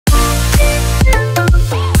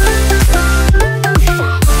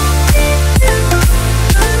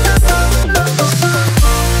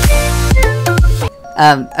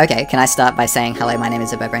Okay, can I start by saying, hello, my name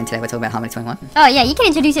is Zebirdbrain, today we're talking about Harmony 21. Oh yeah, you can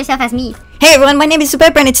introduce yourself as me. Hey everyone, my name is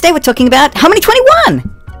Zebirdbrain, and today we're talking about Harmony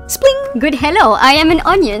 21! Spling! Good hello, I am an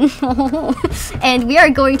onion. And we are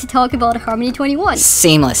going to talk about Harmony 21.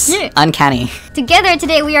 Seamless. Yeah. Uncanny. Together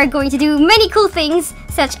today we are going to do many cool things,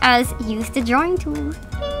 such as use the drawing tools.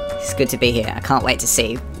 It's good to be here. I can't wait to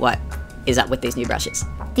see what is up with these new brushes.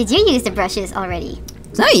 Did you use the brushes already?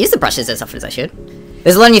 No, I use the brushes as often as I should.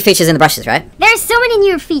 There's a lot of new features in the brushes, right? There's so many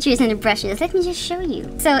new features in the brushes. Let me just show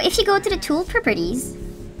you. So if you go to the tool properties,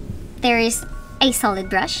 there is a solid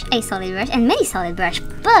brush, and many solid brush.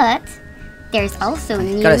 But there's also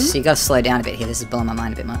new... You gotta slow down a bit here. This is blowing my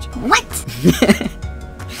mind a bit much. What?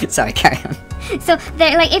 Sorry, carry on. So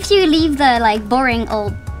there, like, if you leave the boring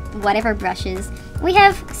old whatever brushes, we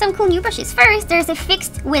have some cool new brushes. First, there's a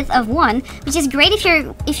fixed width of 1, which is great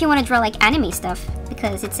if you want to draw like anime stuff,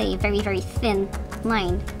 because it's a very, very thin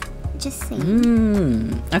line. Just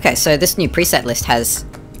saying. Okay, so this new preset list has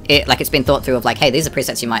it's been thought through of like, hey, these are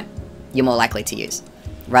presets you're more likely to use,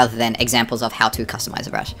 rather than examples of how to customize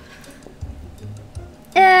a brush.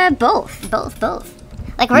 Both.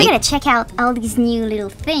 Like, we're gonna check out all these new little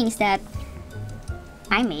things that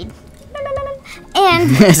I made.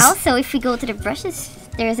 And also, if we go to the brushes,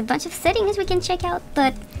 there's a bunch of settings we can check out,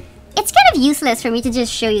 but it's kind of useless for me to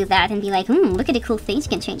just show you that and be like, look at the cool things you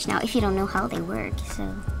can change now if you don't know how they work, so...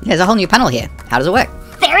 Yeah, there's a whole new panel here. How does it work?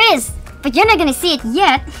 There is! But you're not gonna see it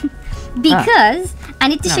yet, because I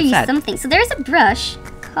need to show you something. So there's a brush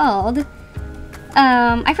called...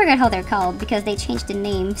 I forgot how they're called, because they changed the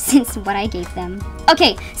name since what I gave them.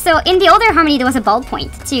 Okay, so in the older Harmony there was a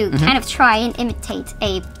ballpoint to kind of try and imitate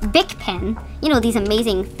a Bic pen. You know, these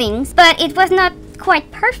amazing things. But it was not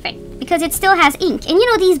quite perfect, because it still has ink. And you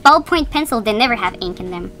know, these ballpoint pencils, they never have ink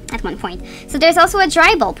in them at one point. So there's also a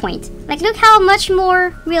dry ballpoint. Like, look how much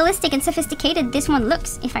more realistic and sophisticated this one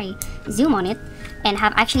looks if I zoom on it and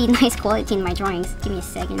have actually nice quality in my drawings. Give me a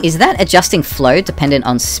second. Is that adjusting flow dependent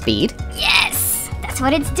on speed? Yes! That's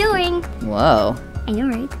what it's doing. Whoa. I know,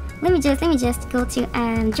 right? Let me just go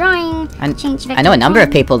to drawing, change vector. I know a number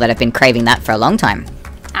of people that have been craving that for a long time.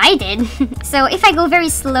 I did. So if I go very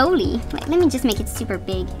slowly, let me just make it super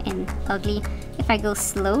big and ugly. If I go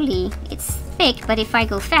slowly, it's thick, but if I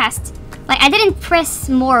go fast, like, I didn't press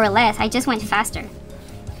more or less, I just went faster.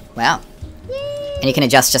 Wow. Yay. And you can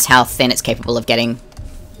adjust just how thin it's capable of getting,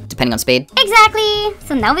 depending on speed? Exactly!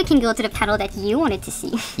 So now we can go to the panel that you wanted to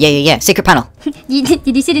see. Yeah. Secret panel.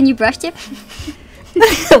 Did you see the new brush tip?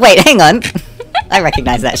 Wait, hang on. I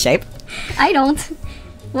recognize that shape. I don't.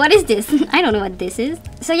 What is this? I don't know what this is.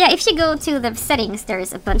 So yeah, if you go to the settings,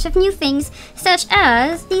 there's a bunch of new things, such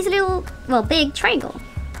as these little, big triangle.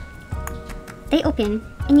 They open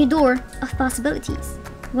a new door of possibilities.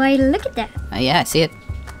 Why, look at that. Oh yeah, I see it.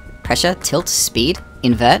 Pressure, tilt, speed,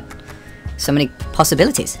 invert. So many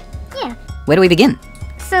possibilities. Yeah. Where do we begin?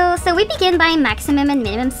 So we begin by maximum and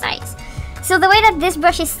minimum size. So the way that this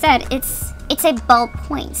brush is set, it's a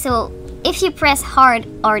ballpoint. So if you press hard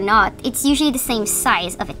or not, it's usually the same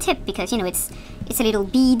size of a tip, because, you know, it's a little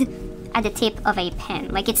bead at the tip of a pen.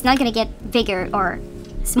 Like, it's not gonna get bigger or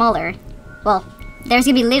smaller. Well, there's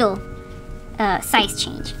gonna be little size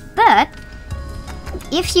change. But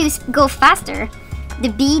if you go faster, the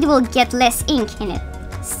bead will get less ink in it.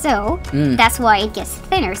 So that's why it gets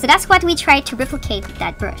thinner. So that's what we tried to replicate with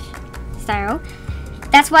that brush. So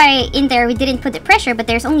that's why in there we didn't put the pressure, but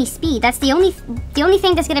there's only speed. That's the only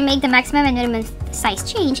thing that's gonna make the maximum and minimum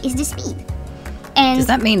size change is the speed. And does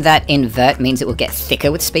that mean that invert means it will get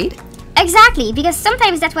thicker with speed? Exactly, because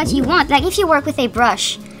sometimes that's what you want. Like, if you work with a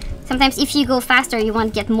brush, sometimes if you go faster, you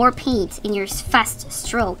want to get more paint in your fast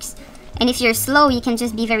strokes. And if you're slow, you can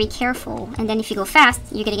just be very careful. And then if you go fast,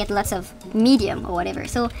 you're gonna get lots of medium or whatever.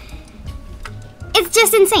 So it's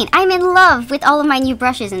just insane. I'm in love with all of my new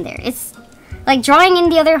brushes in there. It's like, drawing in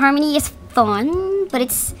the other Harmony is fun, but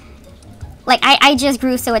it's like, I just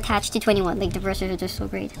grew so attached to 21. Like, the brushes are just so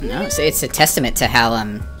great. No, so it's a testament to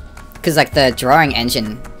how because like the drawing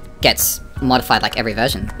engine gets modified like every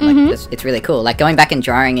version. Like, it's really cool. Like, going back and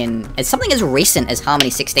drawing in something as recent as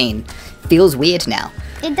Harmony 16 feels weird now.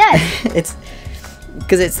 It does. It's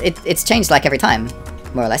because it's changed like every time,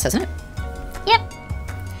 more or less, hasn't it? Yep.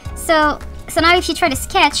 So now if you try to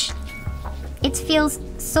sketch, it feels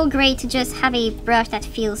so great to just have a brush that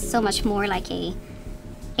feels so much more like a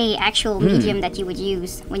actual medium that you would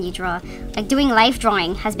use when you draw. Like, doing live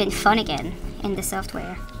drawing has been fun again in the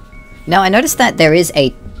software. Now, I noticed that there is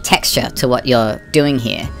a texture to what you're doing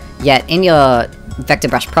here, yet in your vector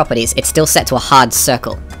brush properties, it's still set to a hard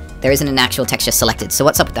circle. There isn't an actual texture selected, so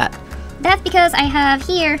what's up with that? That's because I have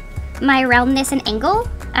here my roundness and angle,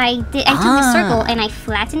 I took the circle and I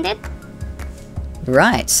flattened it.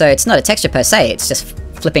 Right, so it's not a texture per se, it's just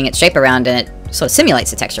flipping its shape around and it sort of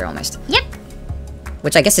simulates a texture almost. Yep.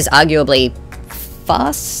 Which I guess is arguably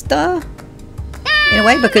faster in a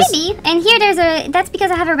way, because... Maybe. And here that's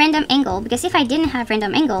because I have a random angle, because if I didn't have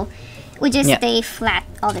random angle, it would just stay flat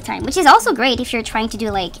all the time, which is also great if you're trying to do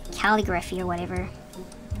like calligraphy or whatever.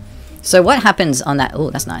 So what happens on that... Oh,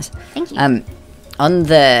 that's nice. Thank you. On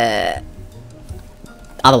the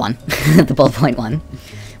other one, the ballpoint one,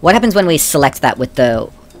 what happens when we select that with the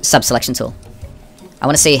sub-selection tool? I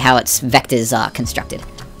want to see how its vectors are constructed.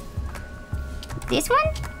 This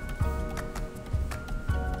one?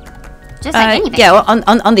 Just like any vector. Yeah, well,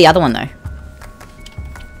 on the other one though.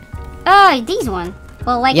 Oh, these one.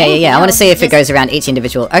 Well, like yeah. I want to see if it goes around each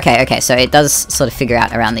individual. Okay, so it does sort of figure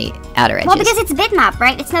out around the outer edges. Well, because it's bitmap,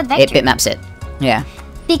 right? It's not vector. It bitmaps it. Yeah.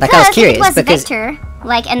 Because like I was curious, if it was vector,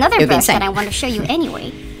 like another brush that I want to show you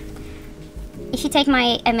anyway. If you take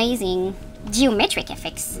my amazing geometric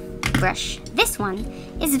effects brush, this one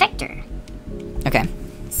is vector. Okay.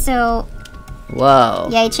 So. Whoa.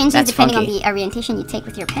 Yeah, it changes depending on the orientation you take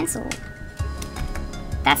with your pencil.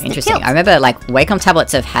 That's interesting. The tilt. I remember like Wacom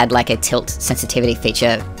tablets have had like a tilt sensitivity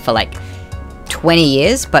feature for like 20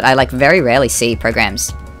 years, but I like very rarely see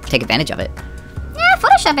programs take advantage of it. Yeah,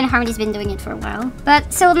 Photoshop and Harmony's been doing it for a while.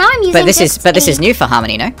 But so now I'm using. But this is new for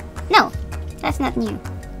Harmony, no? No, that's not new.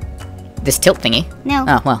 This tilt thingy? No.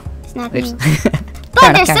 Oh well. It's not new.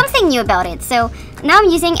 But there's something new about it. So now I'm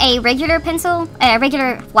using a regular pencil, a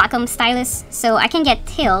regular Wacom stylus, so I can get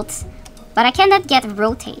tilt, but I cannot get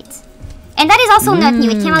rotate. And that is also not new.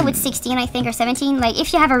 It came out with 16, I think, or 17. Like,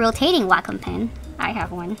 if you have a rotating Wacom pen, I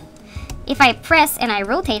have one. If I press and I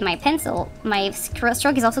rotate my pencil, my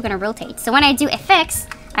stroke is also going to rotate. So when I do effects,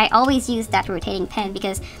 I always use that rotating pen,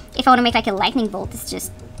 because if I want to make like a lightning bolt, it's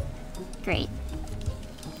just great.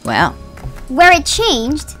 Wow. Where it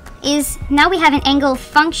changed is now we have an angle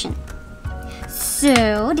function.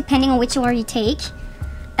 So, depending on which one you take,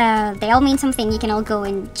 they all mean something. You can all go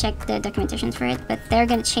and check the documentations for it, but they're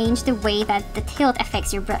going to change the way that the tilt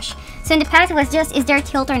affects your brush. So in the past it was just, is there a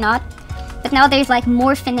tilt or not? But now there's like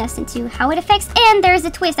more finesse into how it affects, and there's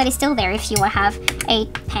a twist that is still there if you want to have a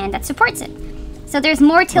pen that supports it. So there's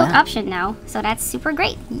more tilt option now, so that's super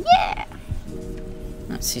great. Yeah!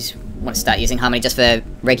 So you want to start using Harmony just for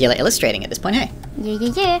regular illustrating at this point, hey?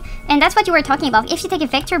 Yeah. And that's what you were talking about. If you take a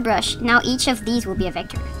vector brush, now each of these will be a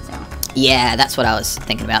vector. So. Yeah, that's what I was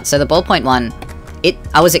thinking about. So the ballpoint one,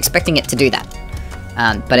 I was expecting it to do that,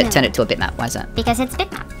 but it turned it to a bitmap. Why is that? Because it's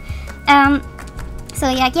bitmap. So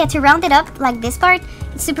yeah, to round it up, like this part,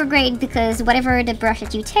 it's super great because whatever the brush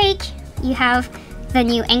that you take, you have the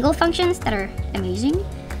new angle functions that are amazing.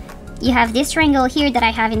 You have this triangle here that I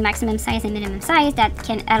have in maximum size and minimum size that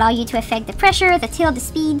can allow you to affect the pressure, the tilt, the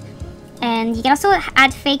speed. And you can also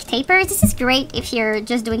add fake tapers. This is great if you're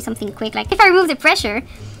just doing something quick. Like if I remove the pressure,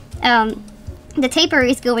 the taper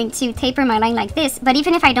is going to taper my line like this. But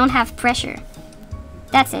even if I don't have pressure,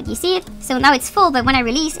 that's it. You see it? So now it's full, but when I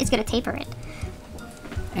release, it's going to taper it.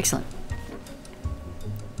 Excellent.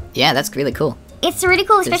 Yeah, that's really cool. It's really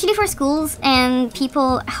cool, especially for schools and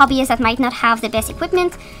people, hobbyists that might not have the best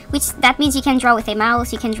equipment, which that means you can draw with a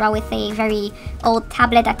mouse, you can draw with a very old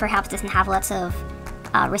tablet that perhaps doesn't have lots of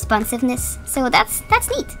responsiveness. So that's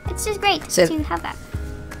neat. It's just great to have that.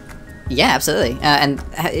 Yeah, absolutely. And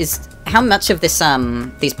how much of this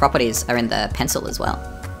these properties are in the pencil as well?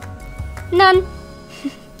 None.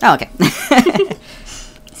 Oh, okay.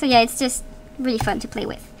 So yeah, it's just really fun to play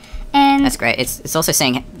with. And that's great. It's also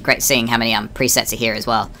great seeing how many presets are here as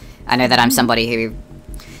well. I know that I'm somebody who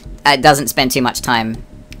doesn't spend too much time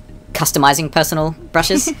customizing personal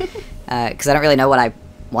brushes because I don't really know what I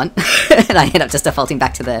want, and I end up just defaulting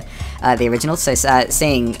back to the original. So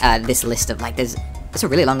seeing this list of like there's a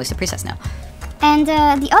really long list of presets now. And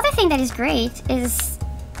the other thing that is great is,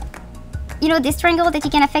 you know, this triangle that you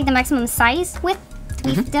can affect the maximum size with.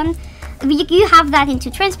 We've done. You have that into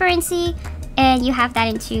transparency. And you have that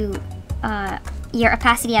into your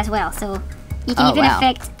opacity as well, so you can even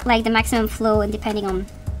affect like the maximum flow and depending on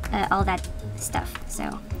all that stuff.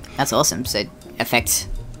 So that's awesome. So affect,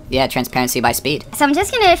 transparency by speed. So I'm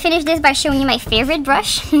just gonna finish this by showing you my favorite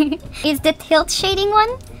brush. It's the tilt shading one.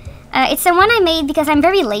 It's the one I made because I'm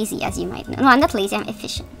very lazy, as you might know. No, I'm not lazy. I'm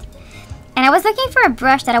efficient. And I was looking for a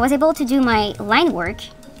brush that I was able to do my line work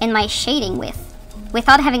and my shading with,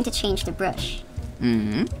 without having to change the brush.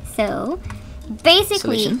 So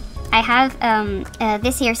basically, I have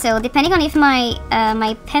this here. So depending on if my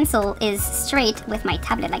my pencil is straight with my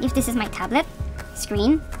tablet, like if this is my tablet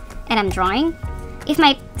screen and I'm drawing, if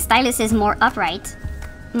my stylus is more upright,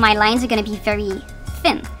 my lines are going to be very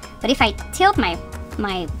thin. But if I tilt my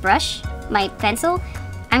brush, my pencil,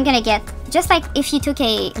 I'm gonna get, just like if you took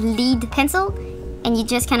a lead pencil and you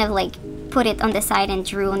just kind of like put it on the side and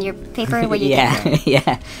drew on your paper where you yeah,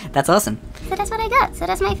 yeah, that's awesome. So that's what I got. So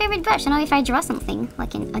that's my favorite brush. So now if I draw something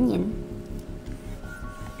like an onion,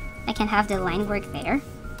 I can have the line work there.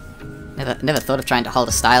 Never thought of trying to hold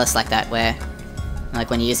a stylus like that, where like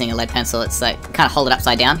when you're using a lead pencil, it's like kind of hold it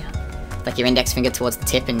upside down, like your index finger towards the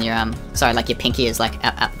tip, and your sorry, like your pinky is like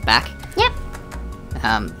out the back. Yep.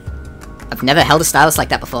 I've never held a stylus like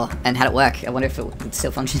that before and had it work. I wonder if it would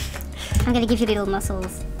still function. I'm gonna give you little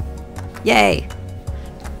muscles. Yay!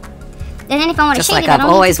 And then if I want to Just shade like it, I I've don't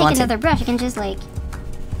need always to take wanted. another brush. I can just like...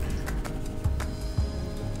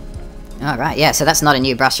 Alright, yeah, so that's not a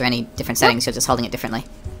new brush or any different settings, you're just holding it differently.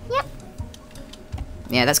 Yep.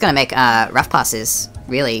 Yeah, that's gonna make rough passes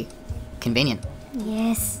really convenient.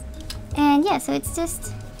 Yes. And yeah, so it's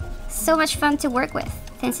just so much fun to work with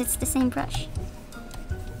since it's the same brush.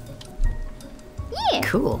 Yeah.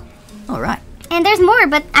 Cool. Alright. And there's more,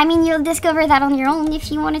 but I mean, you'll discover that on your own if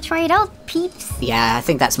you want to try it out, peeps. Yeah, I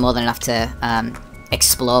think that's more than enough to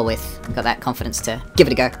explore with. I've got that confidence to give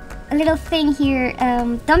it a go. A little thing here,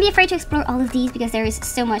 don't be afraid to explore all of these because there is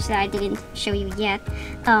so much that I didn't show you yet.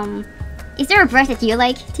 Is there a brush that you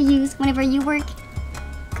like to use whenever you work,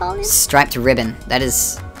 Colin? Striped ribbon.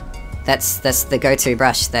 That's the go-to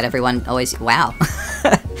brush that everyone always... Wow.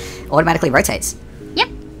 Automatically rotates. Yep.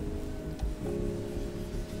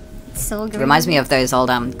 It's so good. Reminds me of those old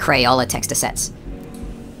Crayola texture sets.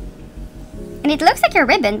 And it looks like a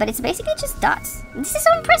ribbon, but it's basically just dots. This is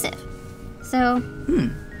so impressive. So...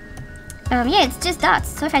 yeah, it's just dots.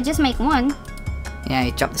 So if I just make one... Yeah,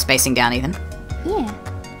 you drop the spacing down even. Yeah.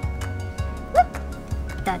 Whoop.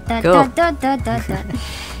 Dot, dot, Cool. dot, dot, dot, dot, dot.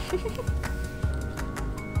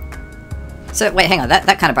 So, wait, hang on. That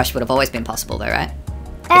kind of brush would have always been possible, though, right?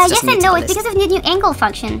 Yes and no. It's because of the new angle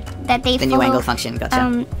function that they The new angle function,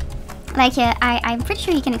 gotcha. I'm pretty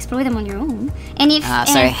sure you can explore them on your own. And if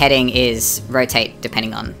so heading is rotate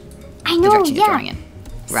depending on I the know, direction you're yeah. drawing in.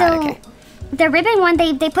 Right, So, okay. the ribbon one,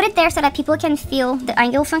 they put it there so that people can feel the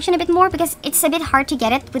angle function a bit more because it's a bit hard to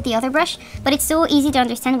get it with the other brush, but it's so easy to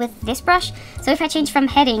understand with this brush. So if I change from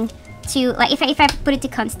heading to, like, if I put it to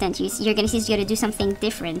constant, you're gonna see it's gonna do something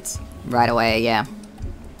different. Right away, yeah.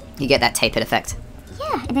 You get that tapered effect.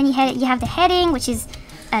 Yeah, and then you have the heading, which is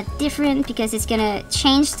different because it's gonna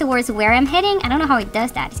change towards where I'm heading. I don't know how it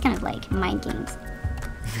does that. It's kind of like mind games.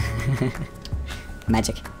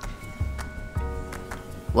 Magic.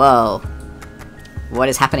 Whoa. What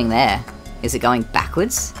is happening there? Is it going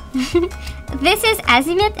backwards? This is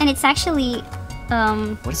azimuth, and it's actually...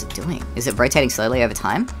 What is it doing? Is it rotating slowly over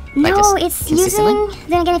time? No, Like it's consistently? using...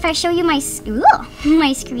 Then again, if I show you my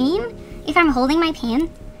my screen, if I'm holding my pen,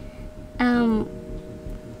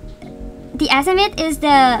 the azimuth is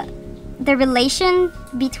the relation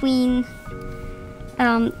between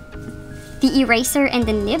the eraser and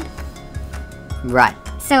the nib. Right.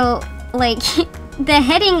 So, like, the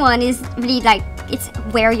heading one is really like, it's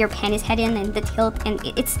where your pen is heading and the tilt, and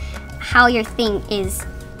it's how your thing is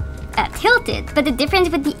tilted. But the difference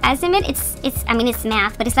with the azimuth, I mean, it's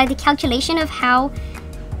math, but it's like the calculation of how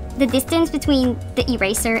the distance between the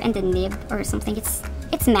eraser and the nib or something. It's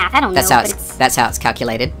math. I don't know. That's how it's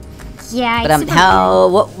calculated. Yeah. But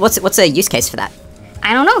what's a use case for that?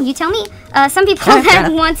 I don't know. You tell me. Some people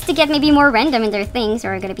that wants to get maybe more random in their things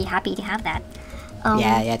are gonna be happy to have that.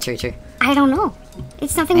 Yeah, true. I don't know.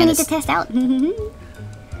 It's something we need to test out.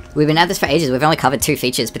 We've been at this for ages. We've only covered 2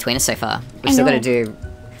 features between us so far. We've still got to do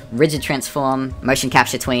rigid transform, motion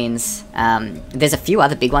capture tweens. There's a few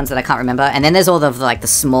other big ones that I can't remember, and then there's all of the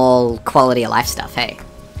small quality of life stuff. Hey.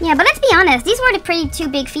 Yeah, but let's be honest. These were the 2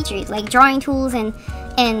 big features, like drawing tools and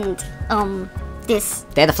this.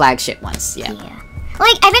 They're the flagship ones. Yeah.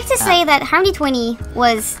 Like, I beg to say that Harmony 20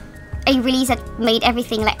 was a release that made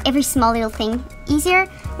everything, like every small little thing, easier.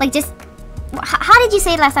 Like, just, how did you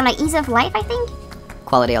say it last time? Like, ease of life, I think?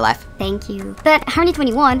 Quality of life. Thank you. But Harmony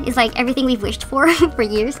 21 is like everything we've wished for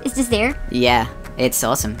years. It's just there. Yeah, it's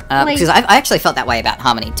awesome. Because I actually felt that way about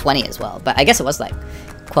Harmony 20 as well. But I guess it was like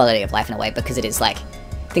quality of life in a way, because it is like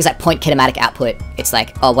things like point kinematic output. It's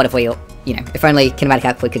like, oh, what if we, if only kinematic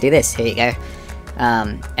output could do this? Here you go.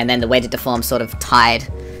 And then the way to deform sort of tied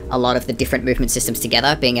a lot of the different movement systems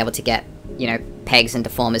together, being able to get, pegs and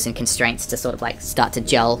deformers and constraints to sort of like start to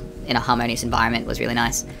gel in a harmonious environment was really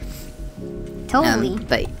nice. Totally.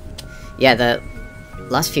 But yeah, the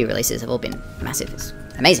last few releases have all been massive. It's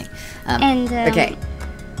amazing. Okay.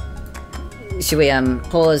 Should we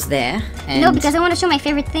pause there? And No, because I want to show my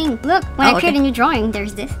favorite thing. Look, when I create a new drawing,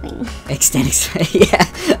 there's this thing. Extend.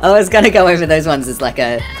 Yeah, I was gonna go over those ones as like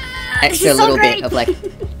a extra little bit of like,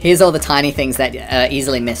 here's all the tiny things that are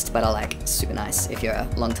easily missed, but are like super nice if you're a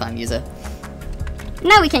long time user.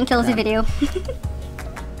 Now we can kill the video.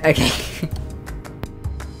 Okay.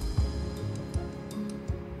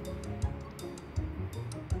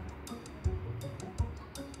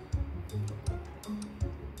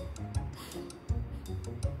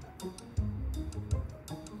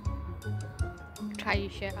 Try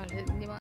share